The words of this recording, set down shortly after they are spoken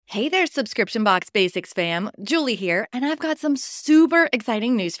Hey there, Subscription Box Basics fam. Julie here, and I've got some super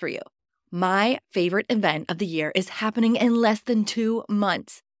exciting news for you. My favorite event of the year is happening in less than 2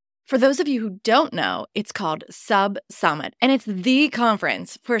 months. For those of you who don't know, it's called Sub Summit, and it's the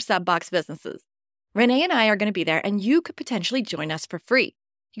conference for sub box businesses. Renee and I are going to be there, and you could potentially join us for free.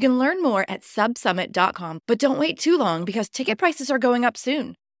 You can learn more at subsummit.com, but don't wait too long because ticket prices are going up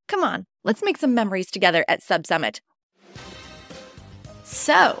soon. Come on, let's make some memories together at Sub Summit.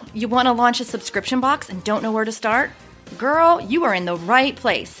 So, you want to launch a subscription box and don't know where to start? Girl, you are in the right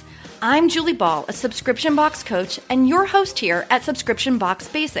place. I'm Julie Ball, a subscription box coach and your host here at Subscription Box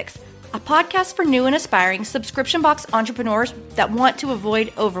Basics, a podcast for new and aspiring subscription box entrepreneurs that want to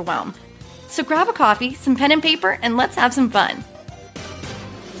avoid overwhelm. So grab a coffee, some pen and paper, and let's have some fun.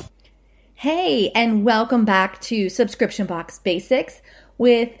 Hey, and welcome back to Subscription Box Basics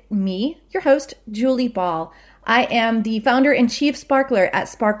with me, your host, Julie Ball. I am the founder and chief sparkler at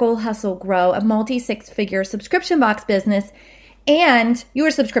Sparkle Hustle Grow, a multi-six-figure subscription box business, and your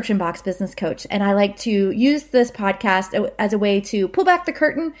subscription box business coach. And I like to use this podcast as a way to pull back the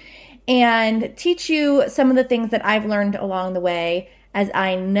curtain and teach you some of the things that I've learned along the way, as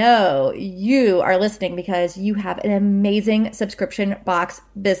I know you are listening because you have an amazing subscription box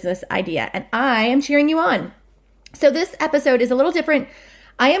business idea, and I am cheering you on. So this episode is a little different.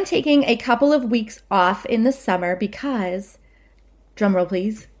 I am taking a couple of weeks off in the summer because, drumroll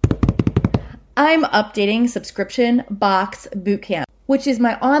please, I'm updating Subscription Box Bootcamp, which is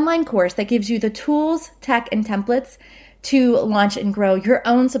my online course that gives you the tools, tech, and templates to launch and grow your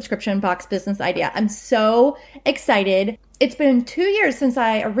own subscription box business idea. I'm so excited. It's been 2 years since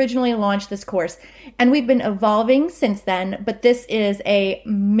I originally launched this course, and we've been evolving since then, but this is a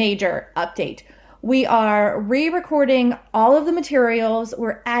major update. We are re-recording all of the materials.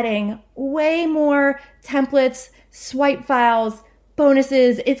 We're adding way more templates, swipe files,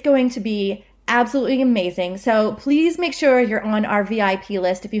 bonuses. It's going to be absolutely amazing. So please make sure you're on our VIP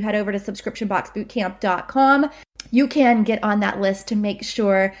list. If you head over to subscriptionboxbootcamp.com, you can get on that list to make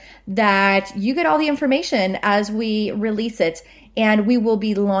sure that you get all the information as we release it. And we will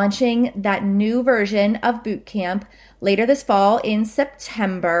be launching that new version of Bootcamp later this fall in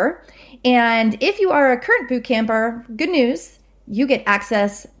September. And if you are a current boot camper, good news, you get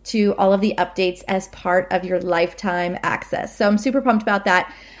access to all of the updates as part of your lifetime access. So I'm super pumped about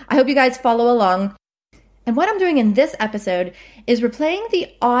that. I hope you guys follow along. And what I'm doing in this episode is replaying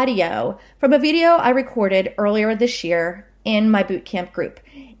the audio from a video I recorded earlier this year in my bootcamp group.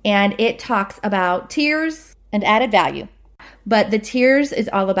 And it talks about tiers and added value. But the tiers is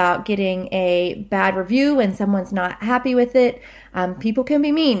all about getting a bad review when someone's not happy with it. People can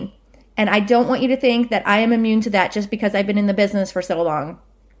be mean. And I don't want you to think that I am immune to that just because I've been in the business for so long.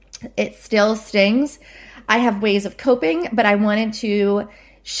 It still stings. I have ways of coping, but I wanted to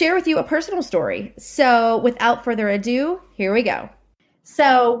share with you a personal story. So without further ado, here we go.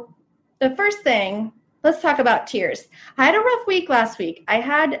 So the first thing, let's talk about tiers. I had a rough week last week. I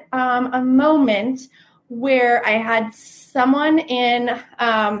had a moment where I had someone in,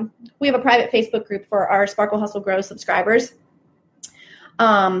 we have a private Facebook group for our Sparkle Hustle Grow subscribers.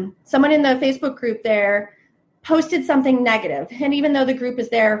 Someone in the Facebook group there posted something negative. And even though the group is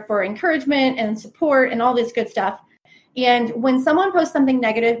there for encouragement and support and all this good stuff, and when someone posts something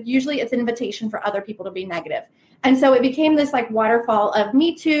negative, usually it's an invitation for other people to be negative. And so it became this like waterfall of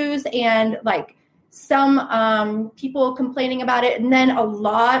Me Too's and like some people complaining about it. And then a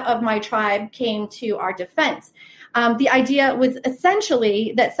lot of my tribe came to our defense. The idea was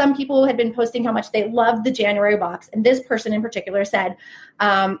essentially that some people had been posting how much they loved the January box. And this person in particular said,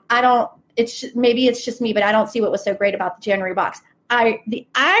 maybe it's just me, but I don't see what was so great about the January box. The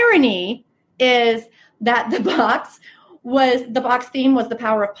irony is that the box theme was the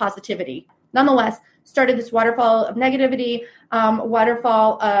power of positivity. Nonetheless, started this waterfall of negativity,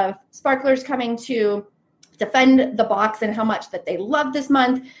 waterfall of sparklers coming to defend the box and how much that they loved this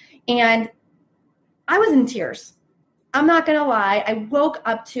month. And I was in tears. I'm not going to lie. I woke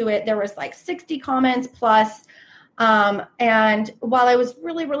up to it. There was like 60 comments plus. And while I was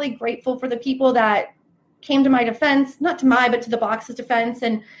really, really grateful for the people that came to my defense, not to my, but to the box's defense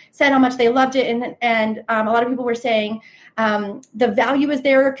and said how much they loved it. And a lot of people were saying the value is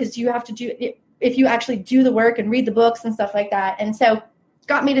there because you have to do it if you actually do the work and read the books and stuff like that. And so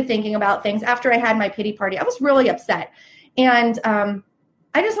got me to thinking about things. After I had my pity party, I was really upset. And I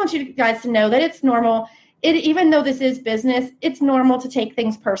just want you guys to know that it's normal. Even though this is business, it's normal to take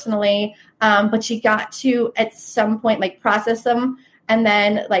things personally, but you got to, at some point, like process them and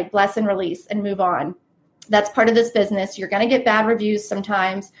then like bless and release and move on. That's part of this business. You're going to get bad reviews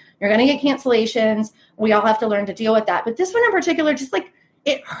sometimes. You're going to get cancellations. We all have to learn to deal with that. But this one in particular, just like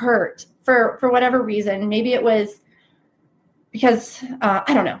it hurt for whatever reason. Maybe it was because,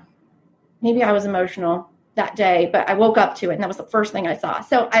 I don't know, maybe I was emotional that day, but I woke up to it and that was the first thing I saw.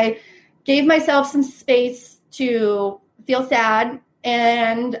 So I gave myself some space to feel sad,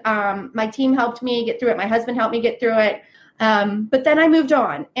 and my team helped me get through it. My husband helped me get through it. But then I moved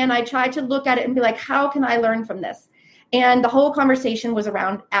on and I tried to look at it and be like, how can I learn from this? And the whole conversation was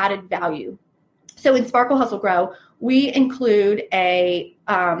around added value. So in Sparkle Hustle Grow, we include a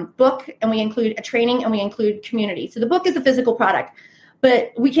book, and we include a training, and we include community. So the book is a physical product,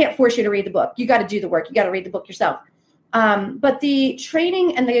 but we can't force you to read the book. You got to do the work. You got to read the book yourself. But the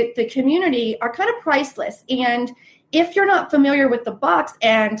training and the community are kind of priceless. And if you're not familiar with the box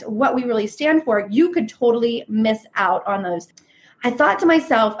and what we really stand for, you could totally miss out on those. I thought to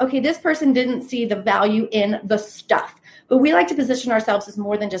myself, okay, this person didn't see the value in the stuff, but we like to position ourselves as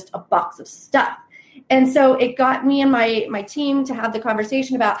more than just a box of stuff. And so it got me and my team to have the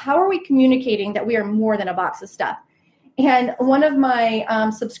conversation about how are we communicating that we are more than a box of stuff. And one of my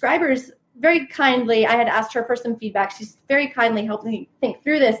subscribers very kindly, I had asked her for some feedback. She's very kindly helped me think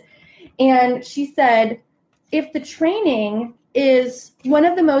through this. And she said, if the training is one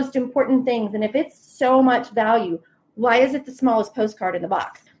of the most important things, and if it's so much value, why is it the smallest postcard in the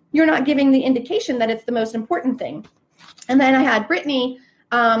box? You're not giving the indication that it's the most important thing. And then I had Brittany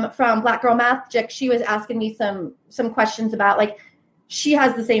from Black Girl Magic. She was asking me some questions about, like, she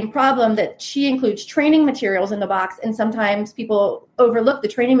has the same problem that she includes training materials in the box, and sometimes people overlook the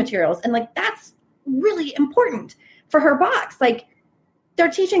training materials. And like, that's really important for her box. Like, they're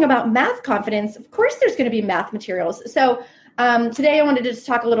teaching about math confidence. Of course, there's going to be math materials. So today I wanted to just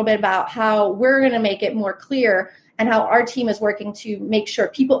talk a little bit about how we're going to make it more clear and how our team is working to make sure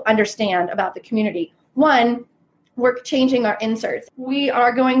people understand about the community. One, we're changing our inserts. We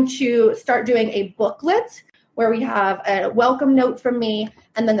are going to start doing a booklet where we have a welcome note from me,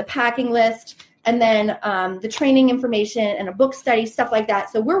 and then the packing list, and then the training information and a book study, stuff like that.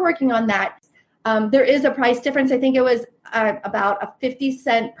 So we're working on that. There is a price difference. I think it was about a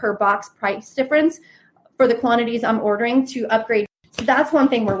 50-cent per box price difference for the quantities I'm ordering to upgrade. So that's one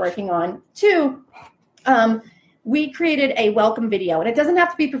thing we're working on. Two, we created a welcome video, and it doesn't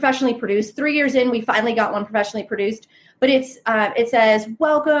have to be professionally produced. 3 years in, we finally got one professionally produced, but it says,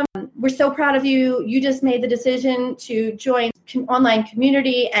 welcome. We're so proud of you. You just made the decision to join online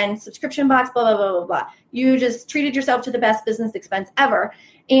community and subscription box, blah, blah, blah, blah, blah. You just treated yourself to the best business expense ever.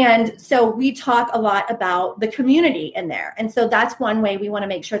 And so we talk a lot about the community in there. And so that's one way we want to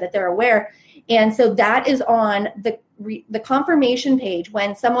make sure that they're aware. And so that is on the confirmation page.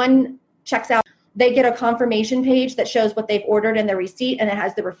 When someone checks out, they get a confirmation page that shows what they've ordered and their receipt, and it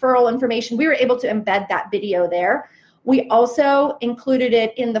has the referral information. We were able to embed that video there. We also included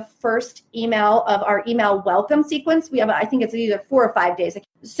it in the first email of our email welcome sequence. We have, I think it's either 4 or 5 days.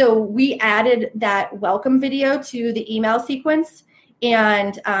 So we added that welcome video to the email sequence,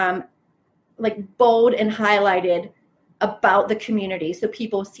 and like bold and highlighted about the community so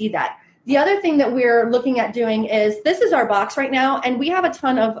people see that. The other thing that we're looking at doing is, this is our box right now, and we have a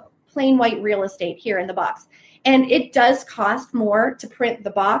ton of plain white real estate here in the box. And it does cost more to print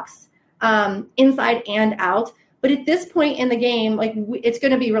the box inside and out. But at this point in the game, like, it's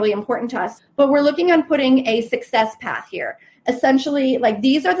going to be really important to us. But we're looking on putting a success path here. Essentially, like,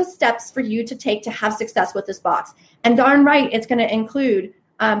 these are the steps for you to take to have success with this box. And darn right, it's going to include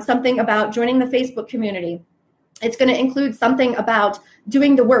something about joining the Facebook community. It's going to include something about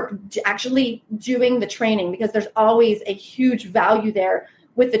doing the work, actually doing the training, because there's always a huge value there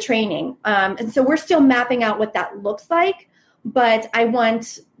with the training. And so we're still mapping out what that looks like. But I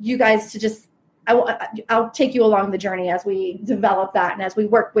want you guys to just, I'll take you along the journey as we develop that and as we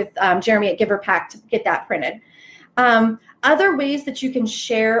work with Jeremy at GiverPack to get that printed. Other ways that you can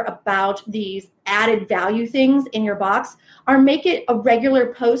share about these added value things in your box are make it a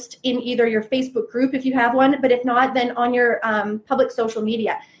regular post in either your Facebook group if you have one, but if not, then on your public social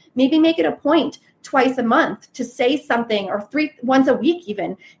media. Maybe make it a point twice a month to say something, or once a week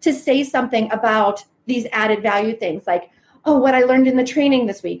even, to say something about these added value things, like, oh, what I learned in the training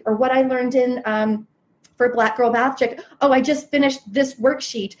this week, or what I learned in for Black Girl Magic. Oh, I just finished this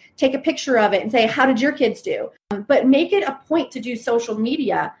worksheet. Take a picture of it and say, how did your kids do? But make it a point to do social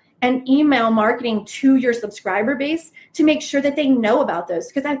media and email marketing to your subscriber base to make sure that they know about those.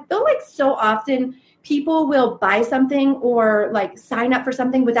 Because I feel like so often people will buy something or like sign up for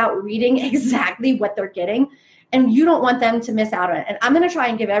something without reading exactly what they're getting. And you don't want them to miss out on it. And I'm going to try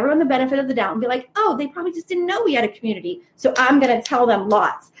and give everyone the benefit of the doubt and be like, oh, they probably just didn't know we had a community. So I'm going to tell them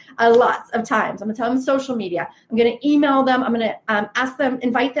lots of times. I'm going to tell them social media. I'm going to email them. I'm going to ask them,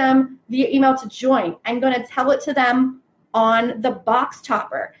 invite them via email to join. I'm going to tell it to them on the box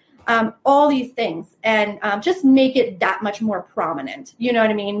topper, all these things, and just make it that much more prominent. You know what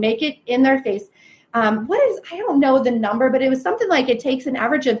I mean? Make it in their face. I don't know the number, but it was something like it takes an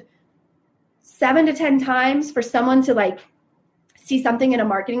average of 7 to 10 times for someone to like see something in a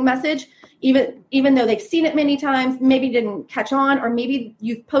marketing message, even though they've seen it many times, maybe didn't catch on, or maybe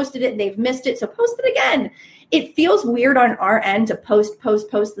you've posted it and they've missed it. So post it again. It feels weird on our end to post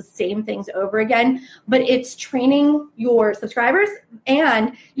the same things over again, but it's training your subscribers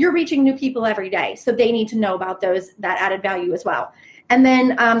and you're reaching new people every day. So they need to know about that added value as well. And then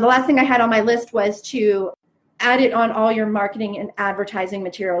the last thing I had on my list was to add it on all your marketing and advertising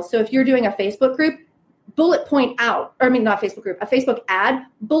materials. So if you're doing a Facebook group, a Facebook ad,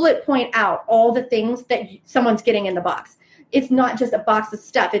 bullet point out all the things that someone's getting in the box. It's not just a box of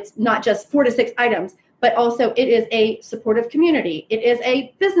stuff. It's not just 4 to 6 items, but also it is a supportive community. It is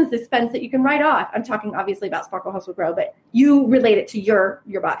a business expense that you can write off. I'm talking obviously about Sparkle Hustle Grow, but you relate it to your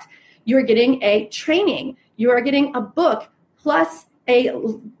box. You're getting a training. You are getting a book plus a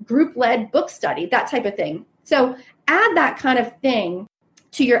group-led book study, that type of thing. So add that kind of thing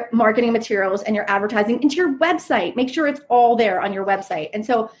to your marketing materials and your advertising into your website. Make sure it's all there on your website. And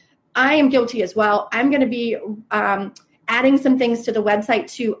so I am guilty as well. I'm going to be adding some things to the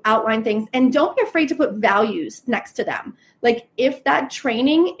website to outline things. And don't be afraid to put values next to them. Like if that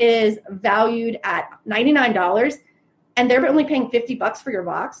training is valued at $99 and they're only paying $50 for your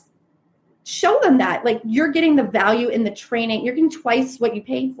box, show them that. Like you're getting the value in the training. You're getting twice what you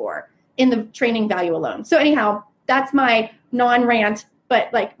paid for in the training value alone. So anyhow, that's my non-rant,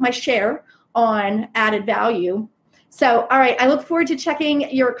 but like my share on added value. So, all right, I look forward to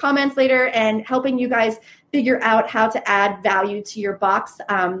checking your comments later and helping you guys figure out how to add value to your box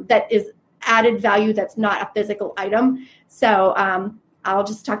that is added value that's not a physical item. So I'll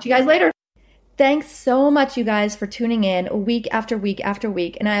just talk to you guys later. Thanks so much, you guys, for tuning in week after week after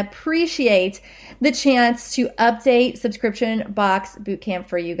week. And I appreciate the chance to update Subscription Box Bootcamp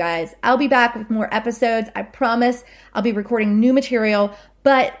for you guys. I'll be back with more episodes. I promise I'll be recording new material,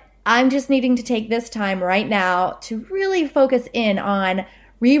 but I'm just needing to take this time right now to really focus in on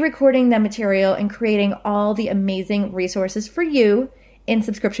re-recording the material and creating all the amazing resources for you in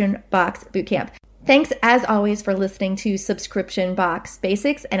Subscription Box Bootcamp. Thanks, as always, for listening to Subscription Box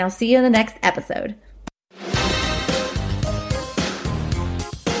Basics, and I'll see you in the next episode.